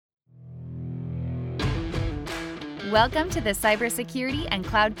Welcome to the Cybersecurity and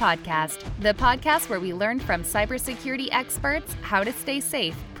Cloud Podcast, the podcast where we learn from cybersecurity experts how to stay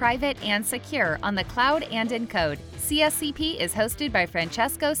safe, private, and secure on the cloud and in code. CSCP is hosted by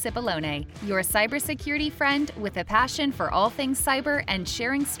Francesco Cipollone, your cybersecurity friend with a passion for all things cyber and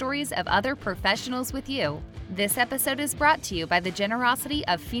sharing stories of other professionals with you. This episode is brought to you by the generosity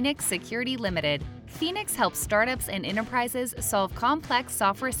of Phoenix Security Limited. Phoenix helps startups and enterprises solve complex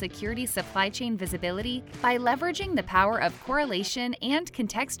software security supply chain visibility by leveraging the power of correlation and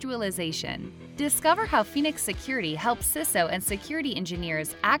contextualization. Discover how Phoenix Security helps CISO and security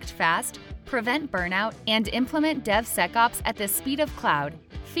engineers act fast, prevent burnout, and implement DevSecOps at the speed of cloud.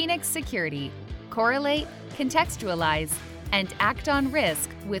 Phoenix Security. Correlate, contextualize, and act on risk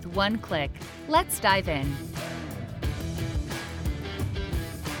with one click. Let's dive in.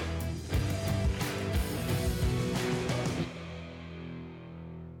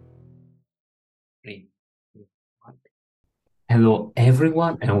 Hello,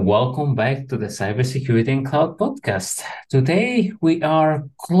 everyone, and welcome back to the Cybersecurity and Cloud Podcast. Today, we are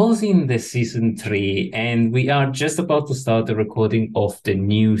closing the season 3, and we are just about to start the recording of the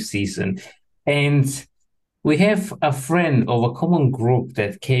new season. And we have a friend of a common group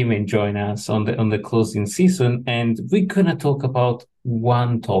that came and joined us on the closing season, and we're gonna talk about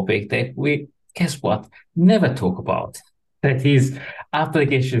one topic that we, guess what, never talk about. That is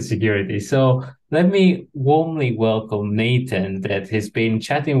application security. So let me warmly welcome Nathan that has been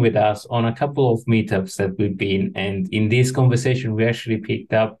chatting with us on a couple of meetups that we've been. And in this conversation, we actually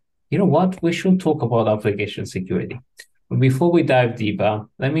picked up, you know what, we should talk about application security. But before we dive deeper,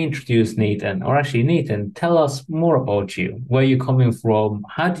 let me introduce Nathan. Or actually, Nathan, tell us more about you. Where you're coming from?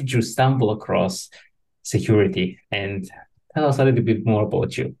 How did you stumble across security? And tell us a little bit more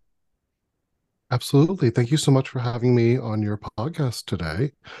about you. Absolutely. Thank you so much for having me on your podcast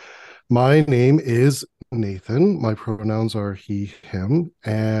today. My name is Nathan. My pronouns are he, him.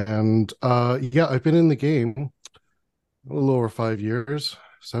 And I've been in the game a little over 5 years,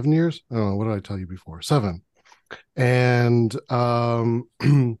 7 years. I don't know. What did I tell you before? 7. And,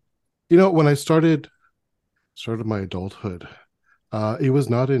 when I started my adulthood, it was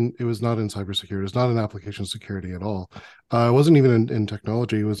not in cybersecurity. It was not in application security at all. It wasn't even in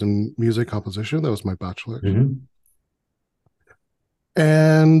technology. It was in music composition. That was my bachelor's. Mm-hmm.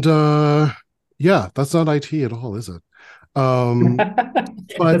 And that's not IT at all, is it? But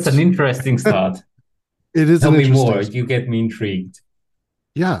that's an interesting start. It is. Tell me more. You get me intrigued.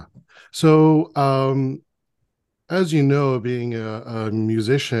 Yeah. So, as you know, being a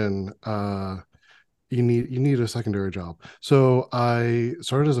musician, you need a secondary job. So I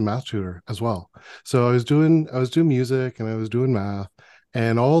started as a math tutor as well. So I was doing music and I was doing math,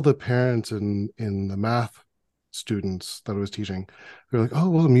 and all the parents in the math students that I was teaching, they're like, "Oh,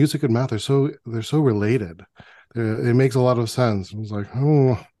 well, music and math are so related. It makes a lot of sense." I was like,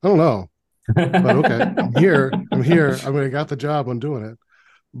 "Oh, I don't know." But okay, I'm here. I mean, I got the job. I'm doing it.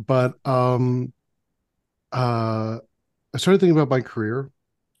 But I started thinking about my career.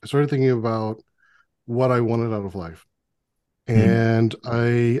 I started thinking about what I wanted out of life. And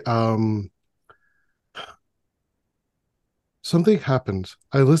something happened.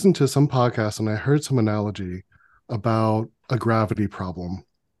 I listened to some podcasts and I heard some analogy about a gravity problem.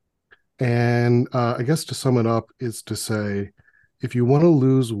 And I guess to sum it up is to say, if you want to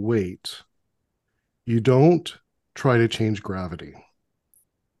lose weight, you don't try to change gravity.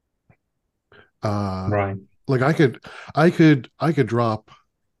 Right. Like I could drop,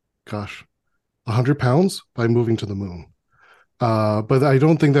 100 pounds by moving to the moon. But I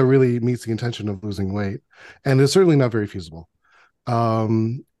don't think that really meets the intention of losing weight. And it's certainly not very feasible.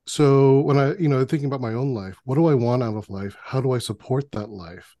 So when I, thinking about my own life, what do I want out of life? How do I support that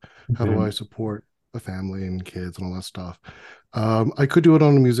life? How do I support a family and kids and all that stuff? I could do it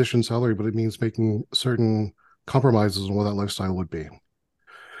on a musician's salary, but it means making certain compromises on what that lifestyle would be.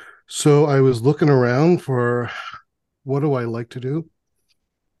 So I was looking around for, what do I like to do?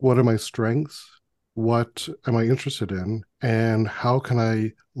 What are my strengths? What am I interested in? And how can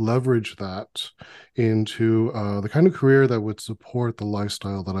I leverage that into the kind of career that would support the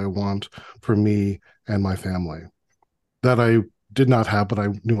lifestyle that I want for me and my family, that I did not have, but I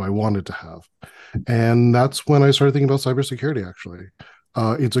knew I wanted to have. And that's when I started thinking about cybersecurity, actually.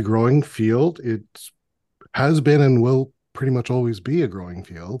 It's a growing field. It has been and will pretty much always be a growing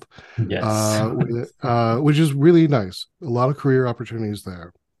field. Yes. Which is really nice. A lot of career opportunities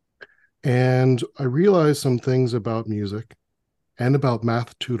there. And I realized some things about music and about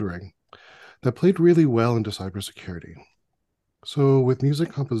math tutoring that played really well into cybersecurity. So with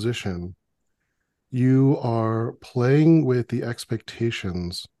music composition, you are playing with the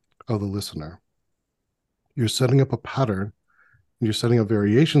expectations of the listener. You're setting up a pattern, and you're setting up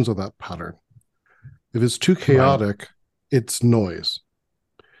variations of that pattern. If it's too chaotic, it's noise.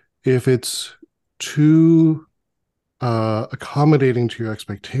 If it's too accommodating to your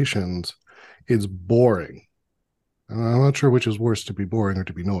expectations, it's boring. And I'm not sure which is worse, to be boring or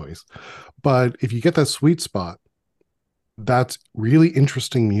to be noise. But if you get that sweet spot, that's really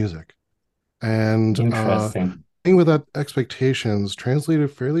interesting music. And Interesting. with that expectations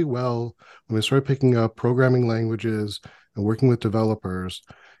translated fairly well when I started picking up programming languages and working with developers.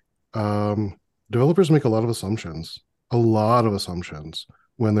 Developers make a lot of assumptions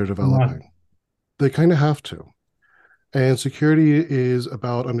when they're developing. Right. They kind of have to. And security is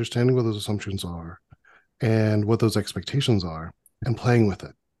about understanding what those assumptions are and what those expectations are and playing with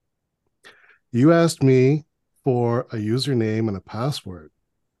it. You asked me for a username and a password.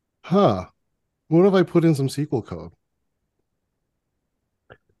 What if I put in some SQL code?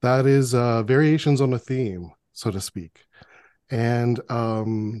 That is variations on a theme, so to speak. And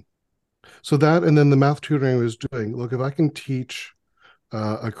so that, and then the math tutoring I was doing, look, if I can teach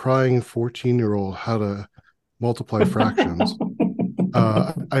a crying 14-year-old how to multiply fractions,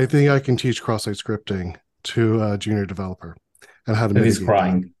 I think I can teach cross-site scripting to a junior developer and how to That is mitigate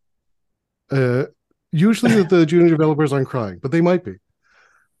crying. that. Usually the junior developers aren't crying, but they might be.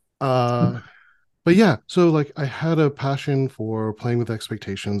 But yeah, so like I had a passion for playing with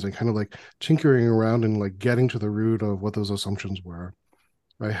expectations and kind of like tinkering around and like getting to the root of what those assumptions were.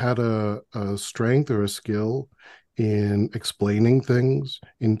 I had a strength or a skill in explaining things,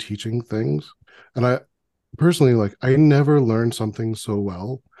 in teaching things. And I personally, like, I never learned something so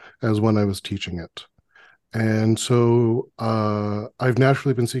well as when I was teaching it. And so I've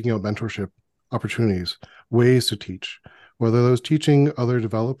naturally been seeking out mentorship opportunities, ways to teach, whether that was teaching other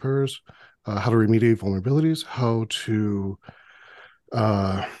developers how to remediate vulnerabilities, how to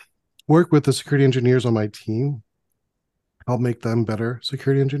work with the security engineers on my team, help make them better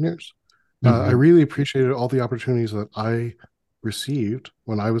security engineers. I really appreciated all the opportunities that I received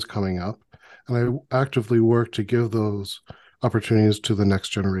when I was coming up, and I actively work to give those opportunities to the next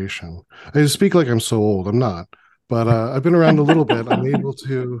generation. I speak like I'm so old. I'm not, but I've been around a little bit. I'm able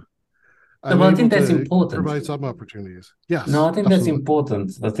to No, I think that's important. provide some opportunities. Yes, No, I think that's absolutely.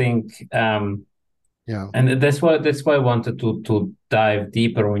 important. I think, Yeah, and that's why I wanted to dive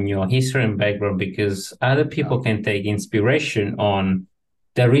deeper on your history and background, because other people can take inspiration on.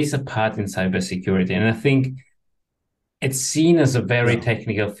 There is a part in cybersecurity, and I think it's seen as a very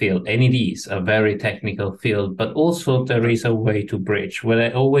technical field, and it is a very technical field, but also there is a way to bridge. What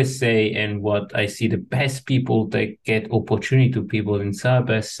I always say, and what I see the best people that get opportunity to people in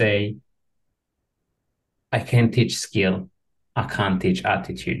cyber say, I can teach skill, I can't teach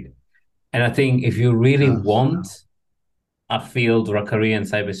attitude. And I think if you really want a field or a career in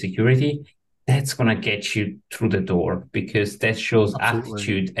cybersecurity, that's going to get you through the door, because that shows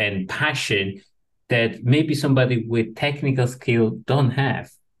attitude and passion that maybe somebody with technical skill don't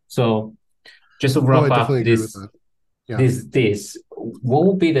have. So just to wrap up this, what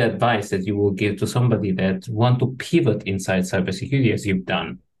would be the advice that you will give to somebody that want to pivot inside cybersecurity as you've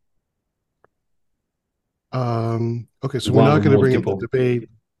done? Okay, so we're not going to bring up the debate.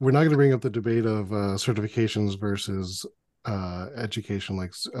 We're not going to bring up the debate of certifications versus education,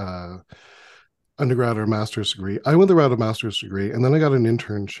 like undergrad or master's degree. I went the route of master's degree, and then I got an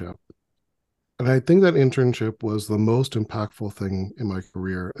internship. And I think that internship was the most impactful thing in my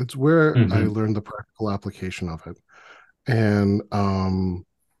career. It's where I learned the practical application of it. And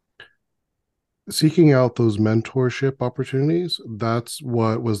seeking out those mentorship opportunities, that's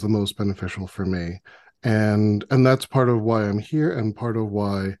what was the most beneficial for me. And that's part of why I'm here, and part of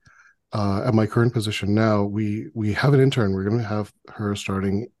why at my current position now, we have an intern. We're going to have her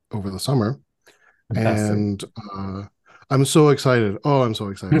starting over the summer. Fantastic. And I'm so excited. Oh, I'm so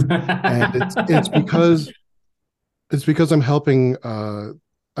excited. And it's because I'm helping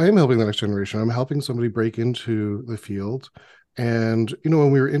I am helping the next generation. I'm helping somebody break into the field. And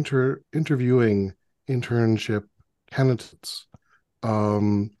when we were interviewing internship candidates,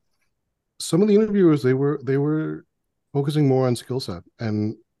 some of the interviewers, they were focusing more on skill set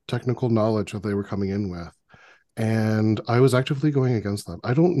and technical knowledge that they were coming in with. And I was actively going against that.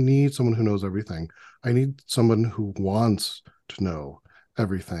 I don't need someone who knows everything. I need someone who wants to know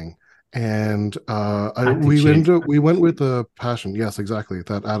everything. And we went with the passion. Yes, exactly.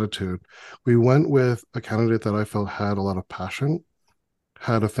 That attitude. We went with a candidate that I felt had a lot of passion,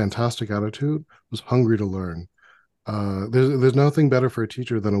 had a fantastic attitude, was hungry to learn. There's nothing better for a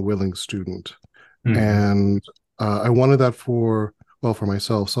teacher than a willing student. And I wanted that for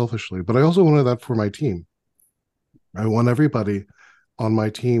myself selfishly, but I also wanted that for my team. I want everybody on my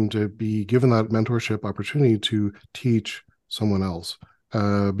team to be given that mentorship opportunity to teach someone else,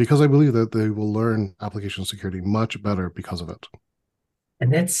 because I believe that they will learn application security much better because of it.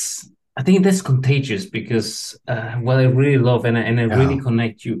 And I think that's contagious because what I really love, and I really Yeah.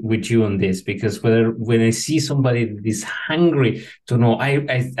 connect with you on this, because when I see somebody that is hungry to know,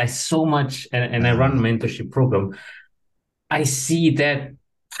 I so much, and I run a mentorship program, I see that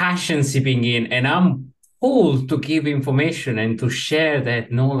passion seeping in, and I'm pulled to give information and to share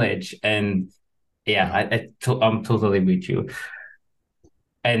that knowledge. And yeah, Yeah. I'm totally with you.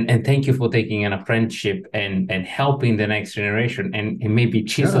 And thank you for taking an apprenticeship and helping the next generation and maybe Yeah.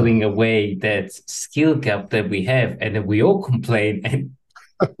 chiseling away that skill gap that we have and that we all complain and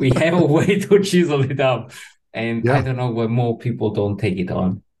we have a way to chisel it up. And I Yeah. don't know why more people don't take it on.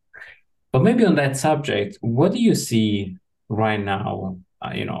 But maybe on that subject, what do you see right now?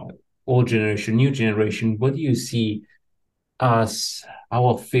 Old generation, new generation, what do you see as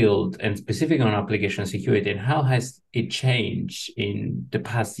our field and specifically on application security, and how has it changed in the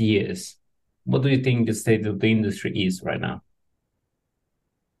past years? What do you think the state of the industry is right now?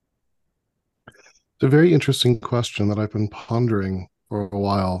 It's a very interesting question that I've been pondering for a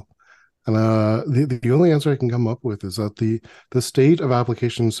while. And the only answer I can come up with is that the state of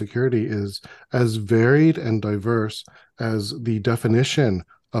application security is as varied and diverse as the definition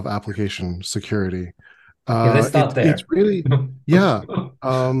of application security. Okay, let's start It's there. really, yeah.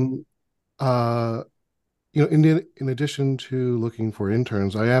 Um, uh, in addition to looking for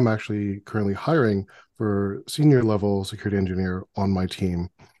interns, I am actually currently hiring for senior level security engineer on my team.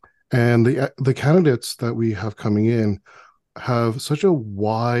 And the candidates that we have coming in have such a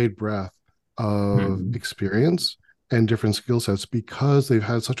wide breadth of Mhm. experience and different skill sets because they've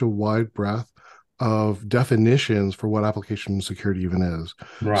had such a wide breadth of definitions for what application security even is.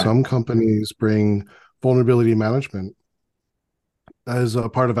 Right. Some companies bring vulnerability management as a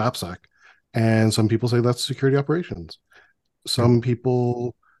part of appsec, and some people say that's security operations. Some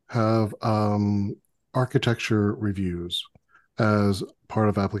people have architecture reviews as part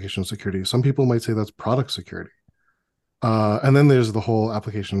of application security. Some people might say that's product security. And then there's the whole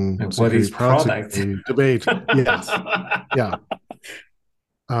application What security, is product product? security debate. Yes. Yeah.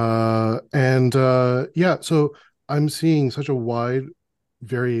 Yeah, so I'm seeing such a wide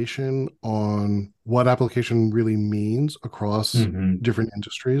variation on what application really means across Mhm. different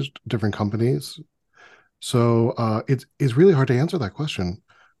industries, different companies. So it's really hard to answer that question.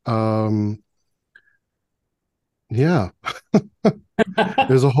 Um, yeah,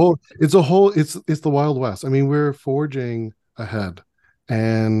 there's a whole it's the Wild West. I mean, we're forging ahead,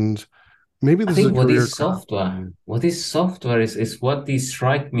 and maybe I this is a think career craft for me. what is software is what they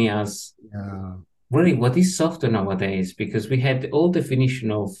strike me as Yeah, really what is software nowadays, because we had the old definition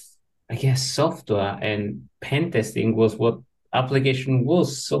of, I guess, software, and pen testing was what application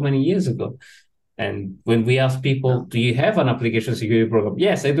was so many years ago. And when we ask yeah, people, do you have an application security program?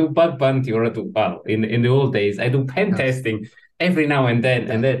 Yes, I do bug bounty, or I do, well, in the old days, I do pen yes, testing every now and then,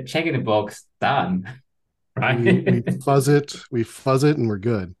 and yes. then checking the box, done, We right? fuzz it, and we're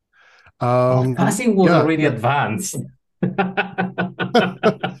good. Oh, fuzzing was Yeah, already advanced. Can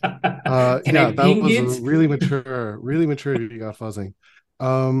yeah, I that ping was a it? really mature if you got fuzzing.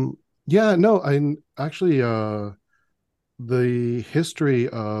 Yeah, no, I actually the history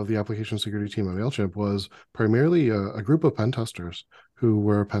of the application security team at Mailchimp was primarily a group of pen testers who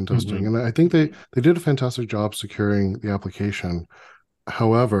were pen testing, Mhm. and I think they did a fantastic job securing the application.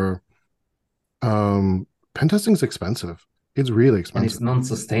 However, pen testing is expensive. It's really And it's expensive. When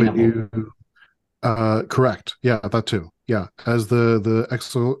non-sustainable. you correct. Yeah, that too. Yeah, as the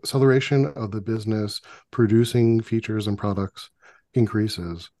acceleration of the business producing features and products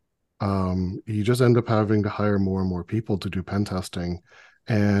increases, you just end up having to hire more and more people to do pen testing,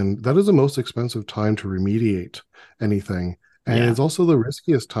 and that is the most expensive time to remediate anything, and Yeah. it's also the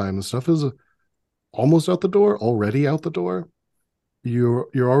riskiest time. The stuff is almost out the door, already out the door. You're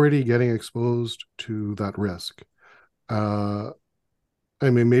already getting exposed to that risk. Uh, I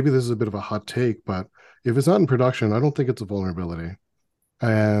mean, maybe this is a bit of a hot take, but if it's not in production, I don't think it's a vulnerability.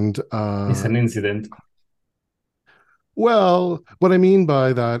 And It's an incident. well, what I mean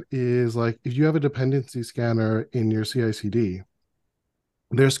by that is like if you have a dependency scanner in your CI/CD,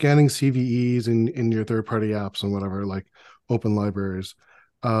 they're scanning CVEs in your third-party apps and whatever, like open libraries.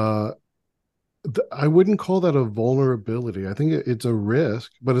 Uh, I wouldn't call that a vulnerability. I think it's a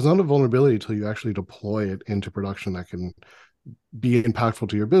risk, but it's not a vulnerability until you actually deploy it into production that can be impactful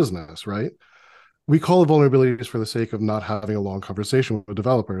to your business, right? We call it vulnerabilities for the sake of not having a long conversation with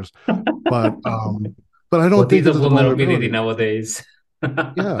developers, but I don't What think is a it's a vulnerability vulnerability. nowadays?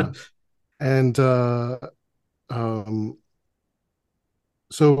 Yeah, and um,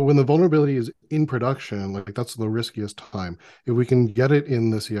 So when the vulnerability is in production, like that's the riskiest time. If we can get it in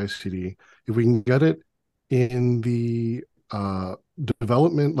the CI/CD, if we can get it in the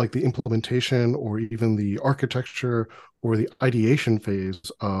development, like the implementation or even the architecture or the ideation phase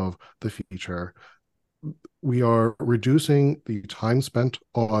of the feature, we are reducing the time spent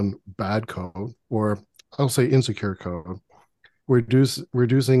on bad code, or I'll say insecure code.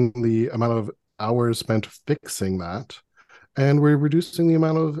 Reducing the amount of hours spent fixing that, and we're reducing the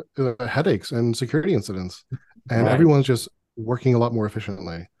amount of headaches and security incidents, and Right. everyone's just working a lot more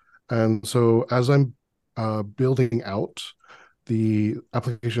efficiently. And so as I'm building out the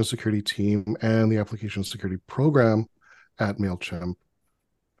application security team and the application security program at MailChimp,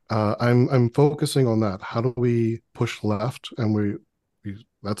 I'm focusing on that. How do we push left? And this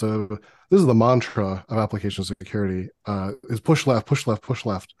is the mantra of application security, is push left, push left, push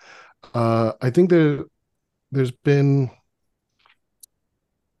left. I think there's been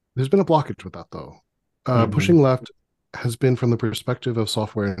a blockage with that, though. Mm-hmm. Pushing left has been from the perspective of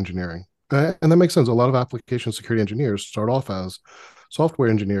software engineering. And that makes sense. A lot of application security engineers start off as software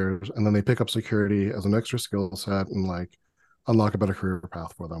engineers, and then they pick up security as an extra skill set and like unlock a better career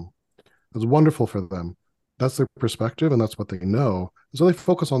path for them. It's wonderful for them. That's their perspective, and that's what they know. So they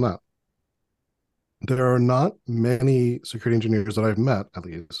focus on that. There are not many security engineers that I've met, at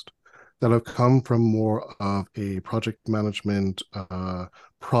least, that have come from more of a project management,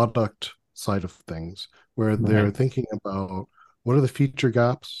 product side of things, where they're Right. thinking about what are the feature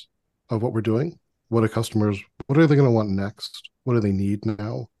gaps of what we're doing, what are they going to want next, what do they need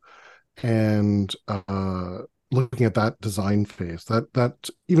now, and looking at that design phase, that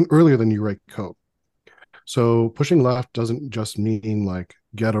even earlier than you write code. So pushing left doesn't just mean like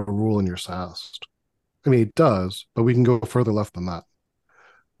get a rule in your SAST. I mean, it does, but we can go further left than that.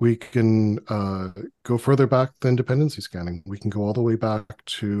 We can go further back than dependency scanning. We can go all the way back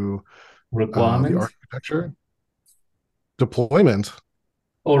to the Requirements architecture, deployment.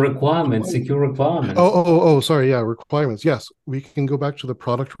 or requirements, secure requirements. Sorry. Yeah, requirements. Yes, we can go back to the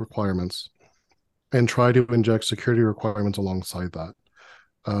product requirements and try to inject security requirements alongside that.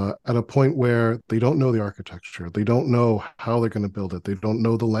 At a point where they don't know the architecture, they don't know how they're going to build it, they don't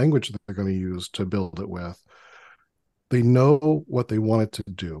know the language that they're going to use to build it with. They know what they want it to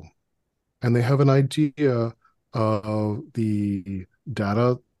do, and they have an idea of the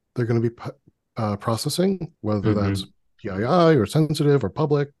data they're going to be processing, whether that's Mm-hmm. PII or sensitive or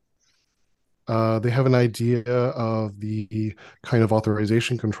public. They have an idea of the kind of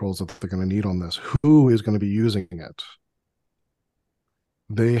authorization controls that they're going to need on this, who is going to be using it.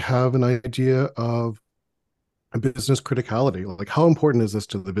 They have an idea of a business criticality, like how important is this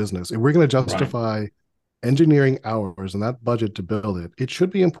to the business? If we're going to Right. justify engineering hours and that budget to build it, it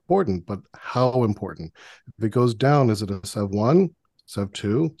should be important, but how important? If it goes down, is it a Sev 1, Sev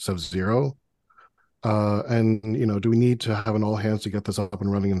 2, Sev 0? And do we need to have an all hands to get this up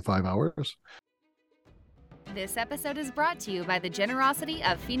and running in 5 hours? This episode is brought to you by the generosity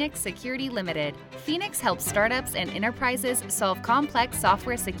of Phoenix Security Limited. Phoenix helps startups and enterprises solve complex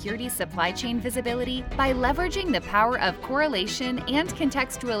software security supply chain visibility by leveraging the power of correlation and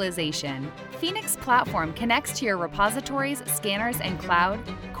contextualization. Phoenix platform connects to your repositories, scanners, and cloud,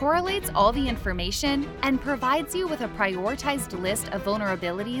 correlates all the information, and provides you with a prioritized list of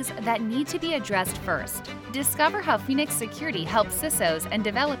vulnerabilities that need to be addressed first. Discover how Phoenix Security helps CISOs and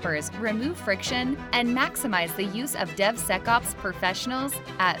developers remove friction and maximize the use of DevSecOps professionals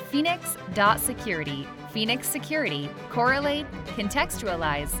at phoenix.security. Phoenix Security, correlate,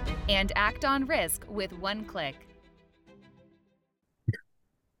 contextualize, and act on risk with one click.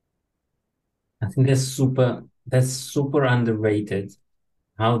 I think that's super underrated.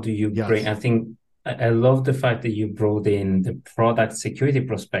 How do you bring, Yes. I think I love the fact that you brought in the product security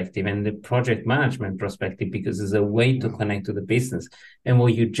perspective and the project management perspective, because it's a way to connect to the business. And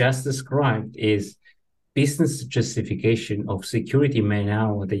what you just described is business justification of security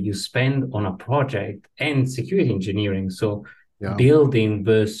man-hour that you spend on a project and security engineering. So building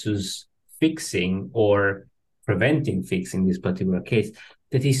versus fixing or preventing fixing this particular case,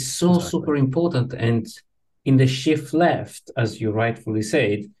 that is so super important. And in the shift left, as you rightfully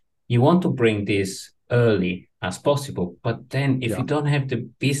said, you want to bring this early as possible. But then if you don't have the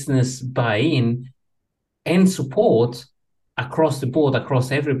business buy-in and support across the board,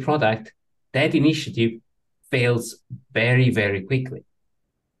 across every product, that initiative fails very, very quickly.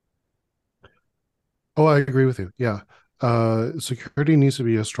 Oh, I agree with you. Yeah. Security needs to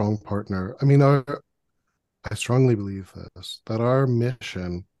be a strong partner. I mean, I strongly believe this, that our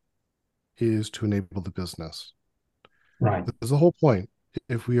mission is to enable the business. Right. That's the whole point.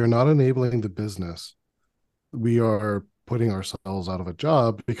 If we are not enabling the business, we are putting ourselves out of a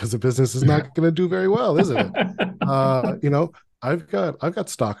job because the business is not going to do very well, isn't it? You know, I've got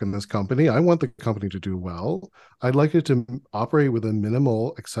stock in this company. I want the company to do well. I'd like it to operate with a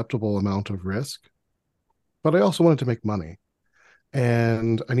minimal acceptable amount of risk, but I also want it to make money.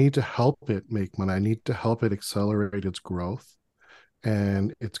 And I need to help it make money. I need to help it accelerate its growth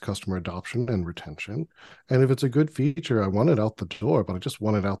and its customer adoption and retention. And if it's a good feature, I want it out the door, but I just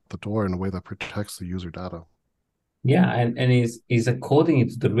want it out the door in a way that protects the user data. Yeah, and is according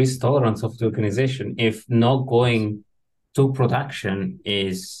to the risk tolerance of the organization. If not going to production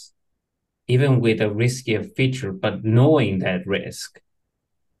is even with a riskier feature, but knowing that risk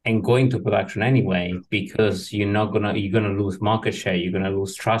and going to production anyway, because you're gonna lose market share, you're gonna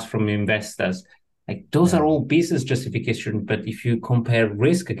lose trust from investors. Like those are all business justification. But if you compare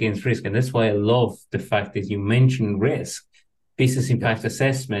risk against risk, and that's why I love the fact that you mentioned risk, business impact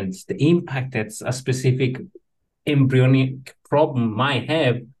assessments, the impact that a specific embryonic problem might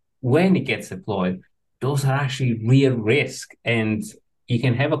have when it gets deployed, those are actually real risk. And you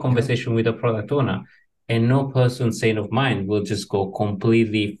can have a conversation with a product owner, and no person sane of mind will just go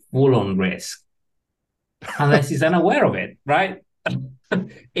completely full on risk unless he's unaware of it, right?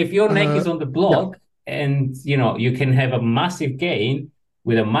 If your neck is on the block and you can have a massive gain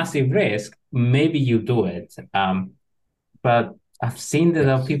with a massive risk, maybe you do it. But I've seen that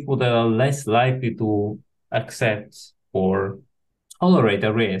there are people that are less likely to accept or tolerate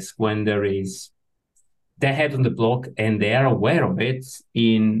a risk when there is their head on the block and they are aware of it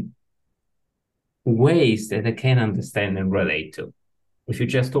in ways that they can understand and relate to. If you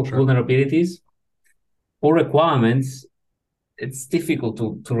just talk vulnerabilities or requirements, it's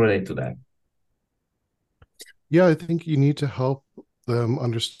difficult to relate to that. Yeah, I think you need to help them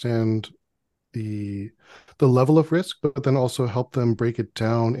understand the level of risk, but then also help them break it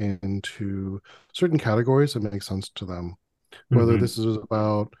down into certain categories that make sense to them. Whether this is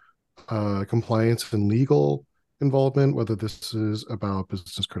about compliance and legal involvement, whether this is about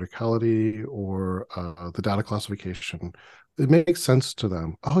business criticality or the data classification, it makes sense to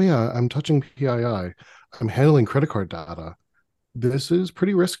them. Oh yeah, I'm touching PII. I'm handling credit card data. This is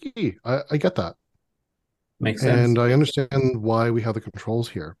pretty risky. I get that. Makes sense. And I understand why we have the controls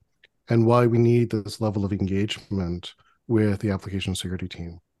here and why we need this level of engagement with the application security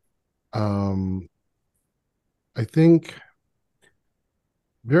team. I think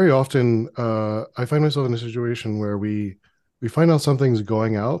very often I find myself in a situation where we find out something's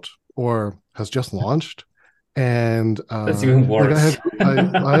going out or has just launched, and that's even worse.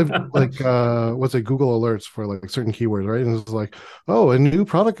 Like I have like what's it, Google alerts for like certain keywords, right? And it's like, oh, a new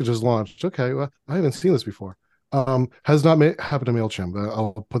product just launched. Okay, well, I haven't seen this before. Has not happened to MailChimp.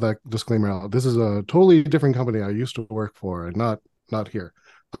 I'll put that disclaimer out. This is a totally different company I used to work for, and not here.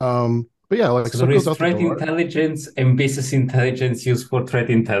 But yeah, like so there is threat intelligence and business intelligence used for threat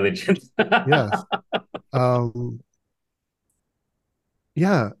intelligence. Yes.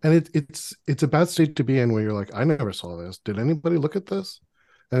 Yeah, and it's a bad state to be in where you're like, I never saw this. Did anybody look at this?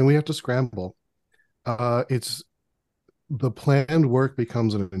 And we have to scramble. It's the planned work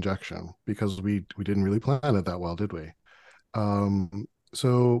becomes an injection because we didn't really plan it that well, did we?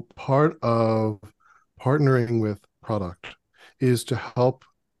 So part of partnering with product is to help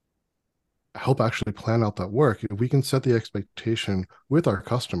actually plan out that work. If we can set the expectation with our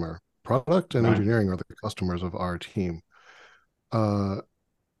customer, product and engineering are the customers of our team.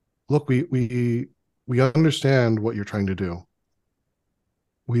 Look, we understand what you're trying to do.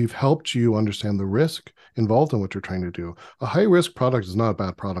 We've helped you understand the risk involved in what you're trying to do. A high-risk product is not a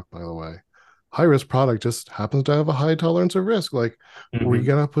bad product, by the way. High-risk product just happens to have a high tolerance of risk. Like, we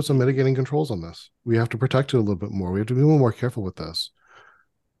gotta put some mitigating controls on this. We have to protect it a little bit more. We have to be a little more careful with this.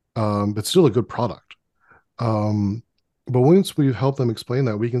 But still a good product. But once we help them explain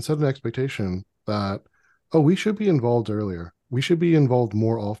that, we can set an expectation that, oh, we should be involved earlier. We should be involved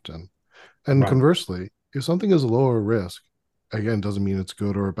more often. And conversely, if something is lower risk, again, doesn't mean it's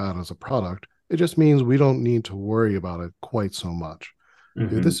good or bad as a product. It just means we don't need to worry about it quite so much.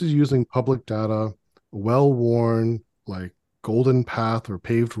 If this is using public data, well-worn, like golden path or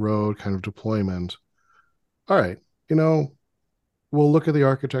paved road kind of deployment, all right, we'll look at the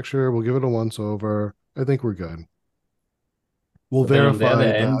architecture, we'll give it a once over. I think we're good. We'll verify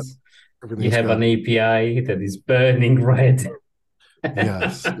that you have an API that is burning red.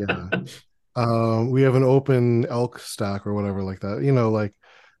 Yes, yeah. We have an open elk stack or whatever like that. Like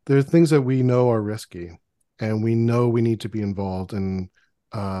there's things that we know are risky and we know we need to be involved in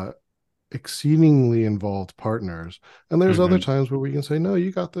exceedingly involved partners. And there's other times where we can say, no,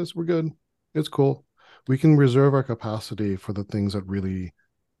 you got this. We're good. It's cool. We can reserve our capacity for the things that really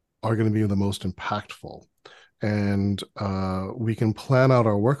are going to be the most impactful. and we can plan out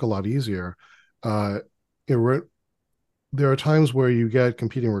our work a lot easier. Uh, there are times where you get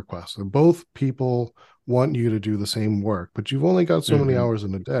competing requests, and both people want you to do the same work, but you've only got so many Mm-hmm. hours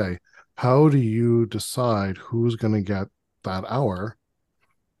in a day. How do you decide who's going to get that hour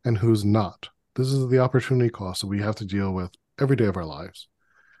and who's not? This is the opportunity cost that we have to deal with every day of our lives.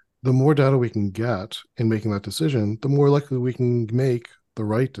 The more data we can get in making that decision, the more likely we can make the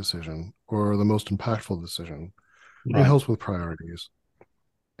right decision or the most impactful decision. It Right. helps with priorities.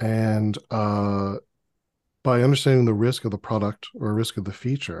 And by understanding the risk of the product or risk of the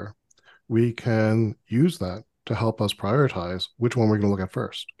feature, we can use that to help us prioritize which one we're going to look at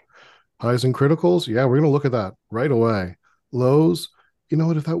first. Highs and criticals, yeah, we're going to look at that right away. Lows, you know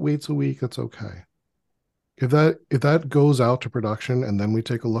what? If that waits a week, that's okay. If that goes out to production and then we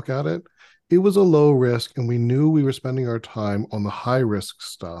take a look at it, it was a low risk and we knew we were spending our time on the high risk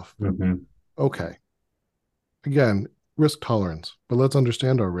stuff. Mm-hmm. Okay. Again, risk tolerance, but let's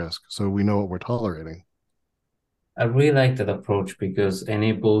understand our risk so we know what we're tolerating. I really like that approach because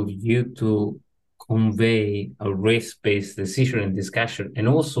enable you to convey a risk-based decision and discussion, and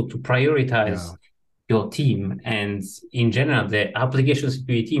also to prioritize Yeah. your team. And in general, the application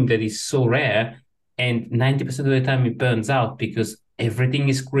security team that is so rare, and 90% of the time it burns out because everything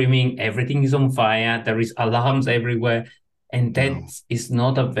is screaming, everything is on fire, there is alarms everywhere. And Yeah. that is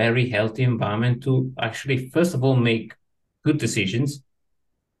not a very healthy environment to actually, first of all, make good decisions,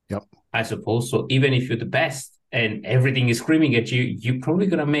 Yep. I suppose. So even if you're the best and everything is screaming at you, you're probably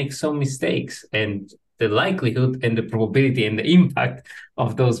going to make some mistakes. And the likelihood and the probability and the impact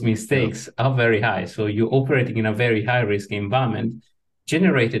of those Yeah. mistakes are very high. So you're operating in a very high risk environment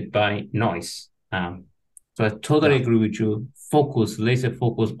generated by noise. So I totally Yeah. agree with you. Focus, laser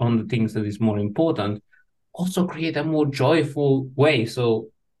focus on the things that is more important. Also create a more joyful way. So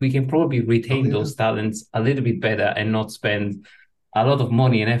we can probably Oh retain yeah. those talents a little bit better and not spend a lot of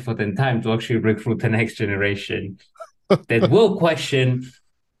money and effort and time to actually recruit the next generation that will question,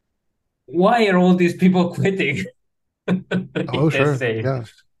 why are all these people quitting? Oh Let's sure. say. Yeah.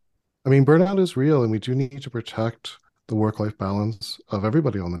 I mean, burnout is real, and we do need to protect the work-life balance of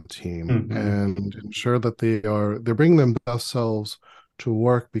everybody on the team Mm-hmm. and ensure that they're bringing their best selves to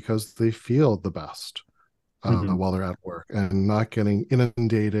work because they feel the best Mm-hmm. while they're at work and not getting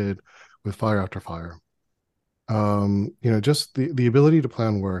inundated with fire after fire. Just the ability to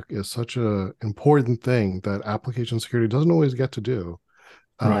plan work is such a important thing that application security doesn't always get to do.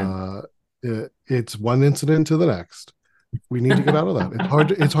 Right. Uh, it's one incident to the next. We need to get out of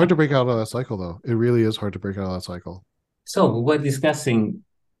that. It's hard to break out of that cycle, though. It really is hard to break out of that cycle. So we're discussing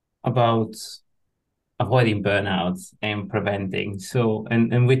about avoiding burnouts and preventing. So,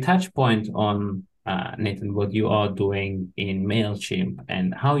 and we touch point on Nathan, what you are doing in MailChimp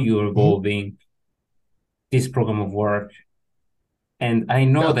and how you're Mhm. evolving this program of work. And I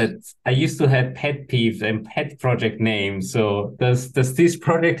know Yes. that I used to have pet peeves and pet project names. So does this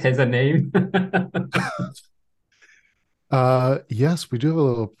project has a name? Yes, we do have a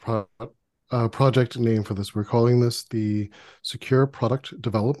little project name for this. We're calling this the Secure Product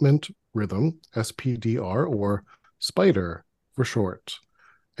Development Rhythm, SPDR, or SPIDER for short.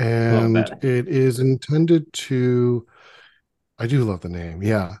 Love And that. it is intended to, I do love the name.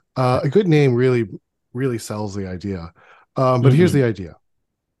 Yeah. A good name really, really sells the idea. But here's the Mm-hmm. idea.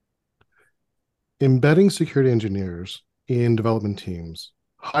 Embedding security engineers in development teams,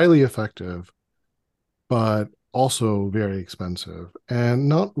 highly effective, but also very expensive and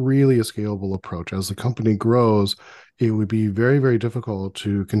not really a scalable approach. As the company grows, it would be very, very difficult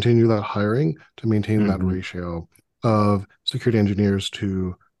to continue that hiring to maintain that Mm-hmm. ratio of security engineers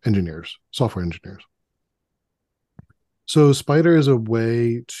to engineers, software engineers. So Spider is a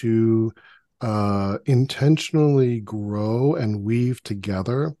way to intentionally grow and weave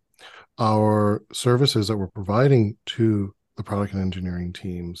together our services that we're providing to the product and engineering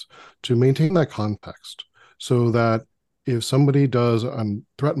teams to maintain that context so that if somebody does a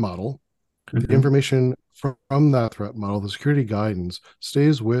threat model, the Mm-hmm. information from that threat model, the security guidance,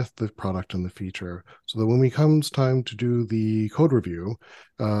 stays with the product and the feature so that when it comes time to do the code review,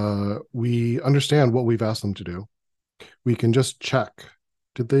 we understand what we've asked them to do. We can just check.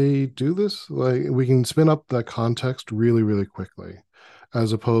 Did they do this? Like we can spin up that context really, really quickly,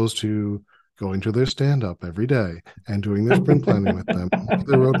 as opposed to going to their stand up every day and doing their sprint planning with them,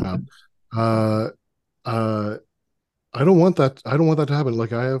 their roadmap. Uh, uh, I don't want that. I don't want that to happen.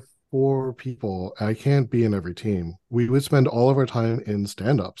 Like I have 4 people. I can't be in every team. We would spend all of our time in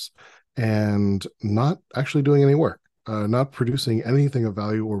stand-ups and not actually doing any work, not producing anything of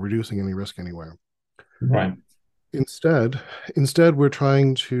value or reducing any risk anywhere. Right. Instead, we're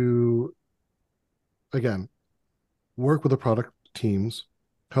trying to, again, work with the product teams,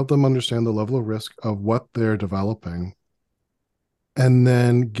 help them understand the level of risk of what they're developing, and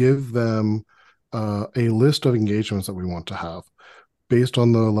then give them a list of engagements that we want to have based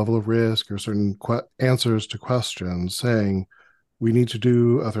on the level of risk or certain answers to questions, saying, we need to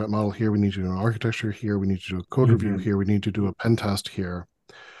do a threat model here, we need to do an architecture here, we need to do a code review here, we need to do a pen test here.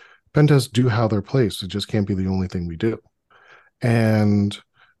 Pen tests do have their place. It just can't be the only thing we do. And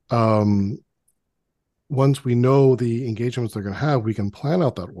once we know the engagements they're going to have, we can plan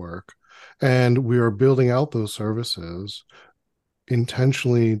out that work. And we are building out those services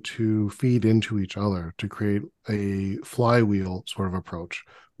intentionally to feed into each other, to create a flywheel sort of approach,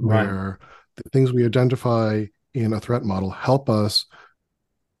 where the things we identify in a threat model help us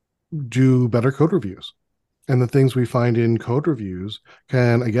do better code reviews. And the things we find in code reviews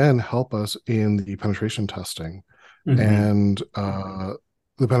can, again, help us in the penetration testing. And the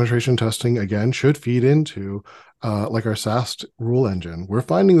penetration testing, again, should feed into like our SAST rule engine. We're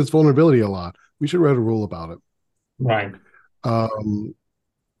finding this vulnerability a lot. We should write a rule about it. Right.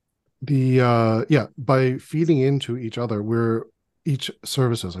 By feeding into each other, each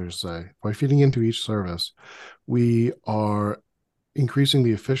services, I should say, by feeding into each service, we are increasing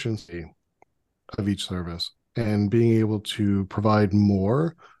the efficiency of each service and being able to provide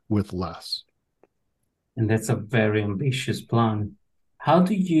more with less. And that's a very ambitious plan. How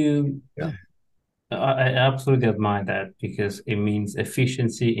do you... Yeah. I absolutely admire that, because it means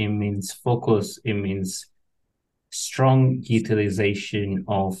efficiency, it means focus, it means strong utilization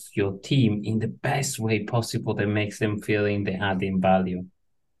of your team in the best way possible that makes them feeling they're adding value.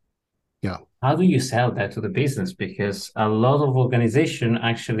 Yeah. How do you sell that to the business? Because a lot of organizations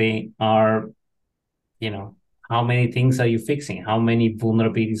actually are, how many things are you fixing? How many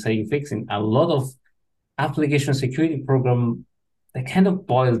vulnerabilities are you fixing? A lot of application security program, they kind of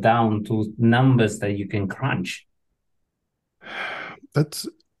boil down to numbers that you can crunch. I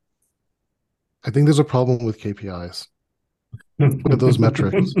think there's a problem with KPIs, with those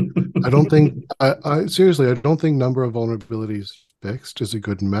metrics. I don't think, seriously, I don't think number of vulnerabilities fixed is a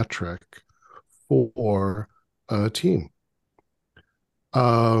good metric for a team.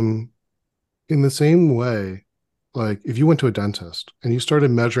 In the same way, like if you went to a dentist and you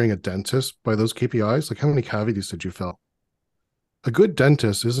started measuring a dentist by those KPIs, like how many cavities did you fill? A good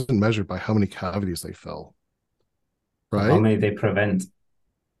dentist isn't measured by how many cavities they fill, right? How many they prevent.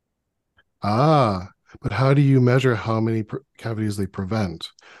 But how do you measure how many cavities they prevent?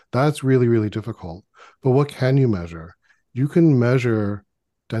 That's really, really difficult. But what can you measure? You can measure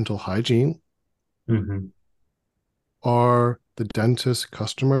dental hygiene. Are the dentist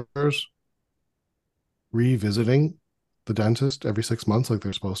customers revisiting the dentist every 6 months like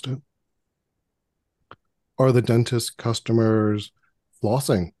they're supposed to? Are the dentist customers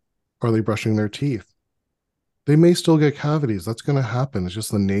flossing? Are they brushing their teeth? They may still get cavities. That's going to happen. It's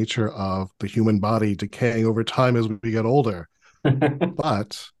just the nature of the human body decaying over time as we get older.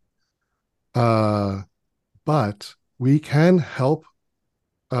 But we can help,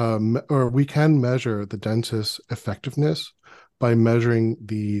 or we can measure the dentist's effectiveness by measuring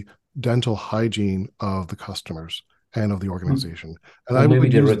the dental hygiene of the customers and of the organization. And I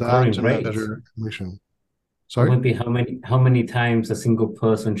would use that to measure information. Sorry? Or maybe how many times a single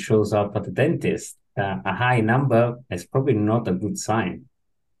person shows up at the dentist. A high number is probably not a good sign.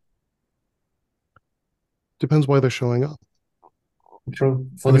 Depends why they're showing up. True.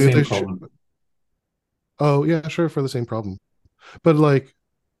 For the same problem. Oh, yeah, sure, for the same problem. But like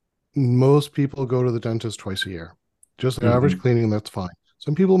most people go to the dentist twice a year. Just the average cleaning, that's fine.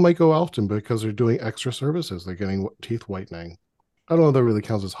 Some people might go often because they're doing extra services. They're getting teeth whitening. I don't know if that really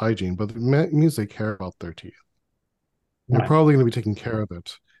counts as hygiene, but it means they care about their teeth. Right. They're probably going to be taking care of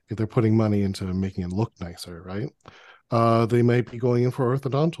it if they're putting money into making it look nicer, right? They might be going in for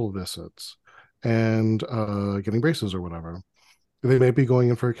orthodontal visits and getting braces or whatever. They may be going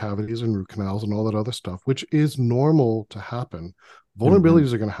in for cavities and root canals and all that other stuff, which is normal to happen.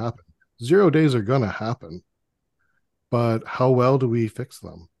 Vulnerabilities are going to happen. 0 days are going to happen. But how well do we fix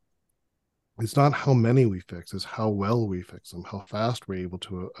them? It's not how many we fix, it's how well we fix them, how fast we're able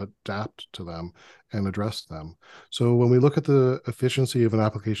to adapt to them and address them. So when we look at the efficiency of an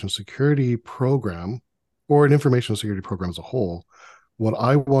application security program or an information security program as a whole, what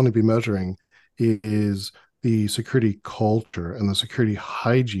I want to be measuring is the security culture and the security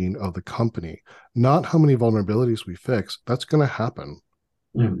hygiene of the company, not how many vulnerabilities we fix. That's going to happen.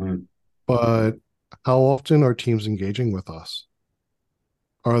 But how often are teams engaging with us?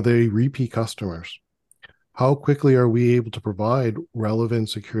 Are they repeat customers? How quickly are we able to provide relevant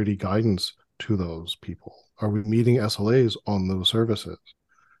security guidance to those people? Are we meeting SLAs on those services?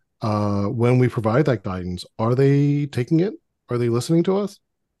 when we provide that guidance, are they taking it? Are they listening to us?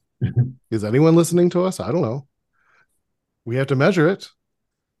 Is anyone listening to us? I don't know. We have to measure it.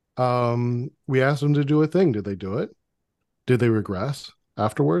 We asked them to do a thing. Did they do it? Did they regress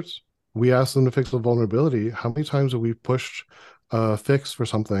afterwards? We asked them to fix the vulnerability. How many times have we pushed a fix for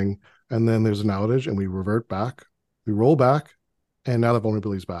something and then there's an outage and we revert back, we roll back, and now the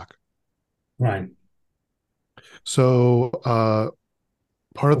vulnerability is back? Right. So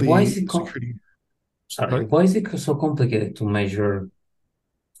part of the Why is it security. why is it so complicated to measure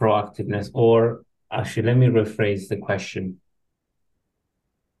proactiveness? Or actually, let me rephrase the question.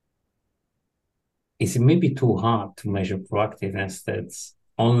 Is it maybe too hard to measure proactiveness that's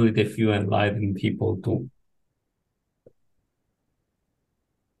only the few enlightened people do?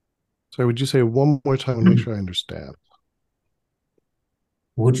 Sorry, would you say one more time and make sure I understand?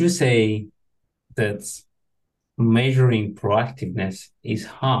 Would you say that measuring proactiveness is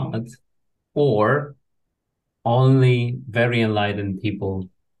hard, or only very enlightened people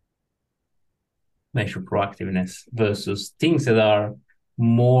measure proactiveness versus things that are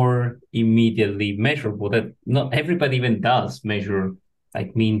more immediately measurable, that not everybody even does measure,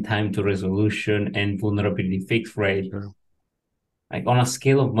 like mean time to resolution and vulnerability fix rate? Sure. Like on a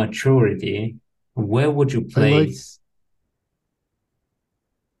scale of maturity, where would you place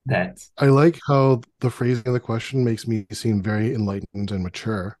that? I like how the phrasing of the question makes me seem very enlightened and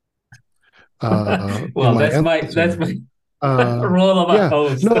mature. Well, that's my role of a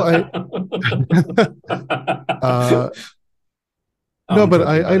host. No, but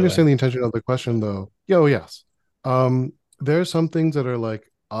I understand the intention of the question, though. Yes. There are some things that are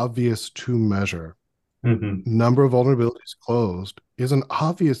like obvious to measure. Number of vulnerabilities closed is an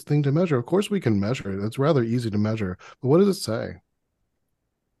obvious thing to measure. Of course, we can measure it. It's rather easy to measure. But what does it say?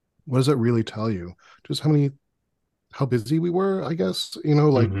 What does it really tell you? Just how busy we were, I guess.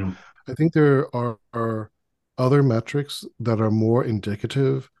 I think there are other metrics that are more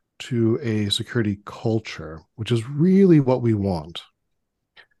indicative to a security culture, which is really what we want.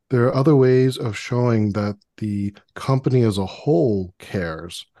 There are other ways of showing that the company as a whole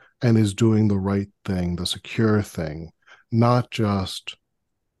cares and is doing the right thing, the secure thing, not just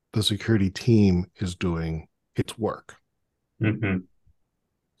the security team is doing its work. And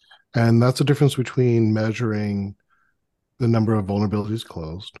that's the difference between measuring the number of vulnerabilities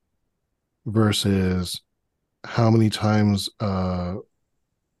closed versus how many times a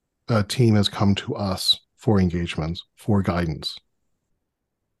team has come to us for engagements, for guidance.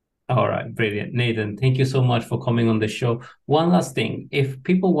 All right, brilliant. Nathan, thank you so much for coming on the show. One last thing, if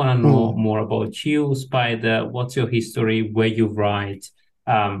people want to know more about you, Spider, what's your history, where you write,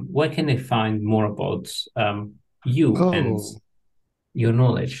 where can they find more about you and your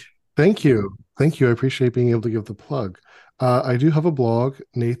knowledge? Thank you. I appreciate being able to give the plug. I do have a blog,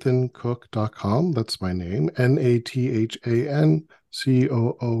 nathancook.com. That's my name,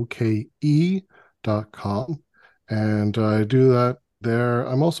 NathanCooke.com. And I do that there.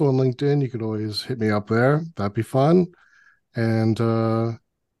 I'm also on LinkedIn. You could always hit me up there. That'd be fun. And I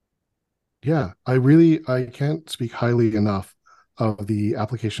can't speak highly enough of the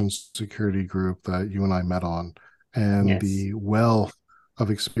application security group that you and I met on, and the wealth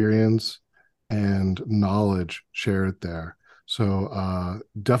of experience and knowledge shared there. So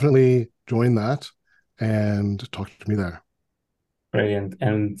definitely join that and talk to me there. Brilliant.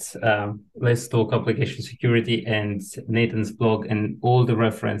 And let's talk application security, and Nathan's blog and all the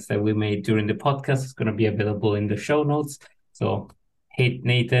reference that we made during the podcast is going to be available in the show notes. So hit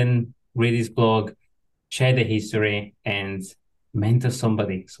Nathan, read his blog, share the history, and mentor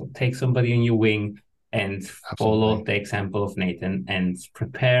somebody. So take somebody on your wing and follow the example of Nathan and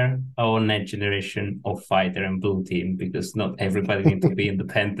prepare our next generation of fighter and blue team, because not everybody needs to be in the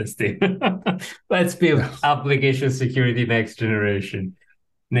pen testing. Let's build application security next generation.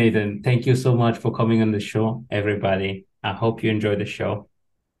 Nathan, thank you so much for coming on the show, everybody. I hope you enjoy the show.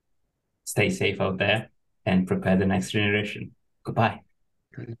 Stay safe out there and prepare the next generation. Goodbye.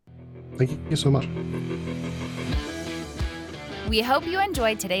 Great. Thank you so much. We hope you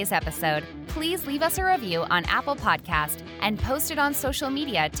enjoyed today's episode. Please leave us a review on Apple Podcast and post it on social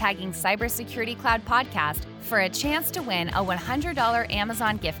media tagging Cybersecurity Cloud Podcast for a chance to win a $100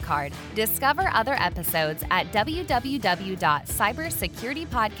 Amazon gift card. Discover other episodes at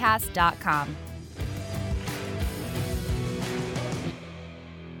www.cybersecuritypodcast.com.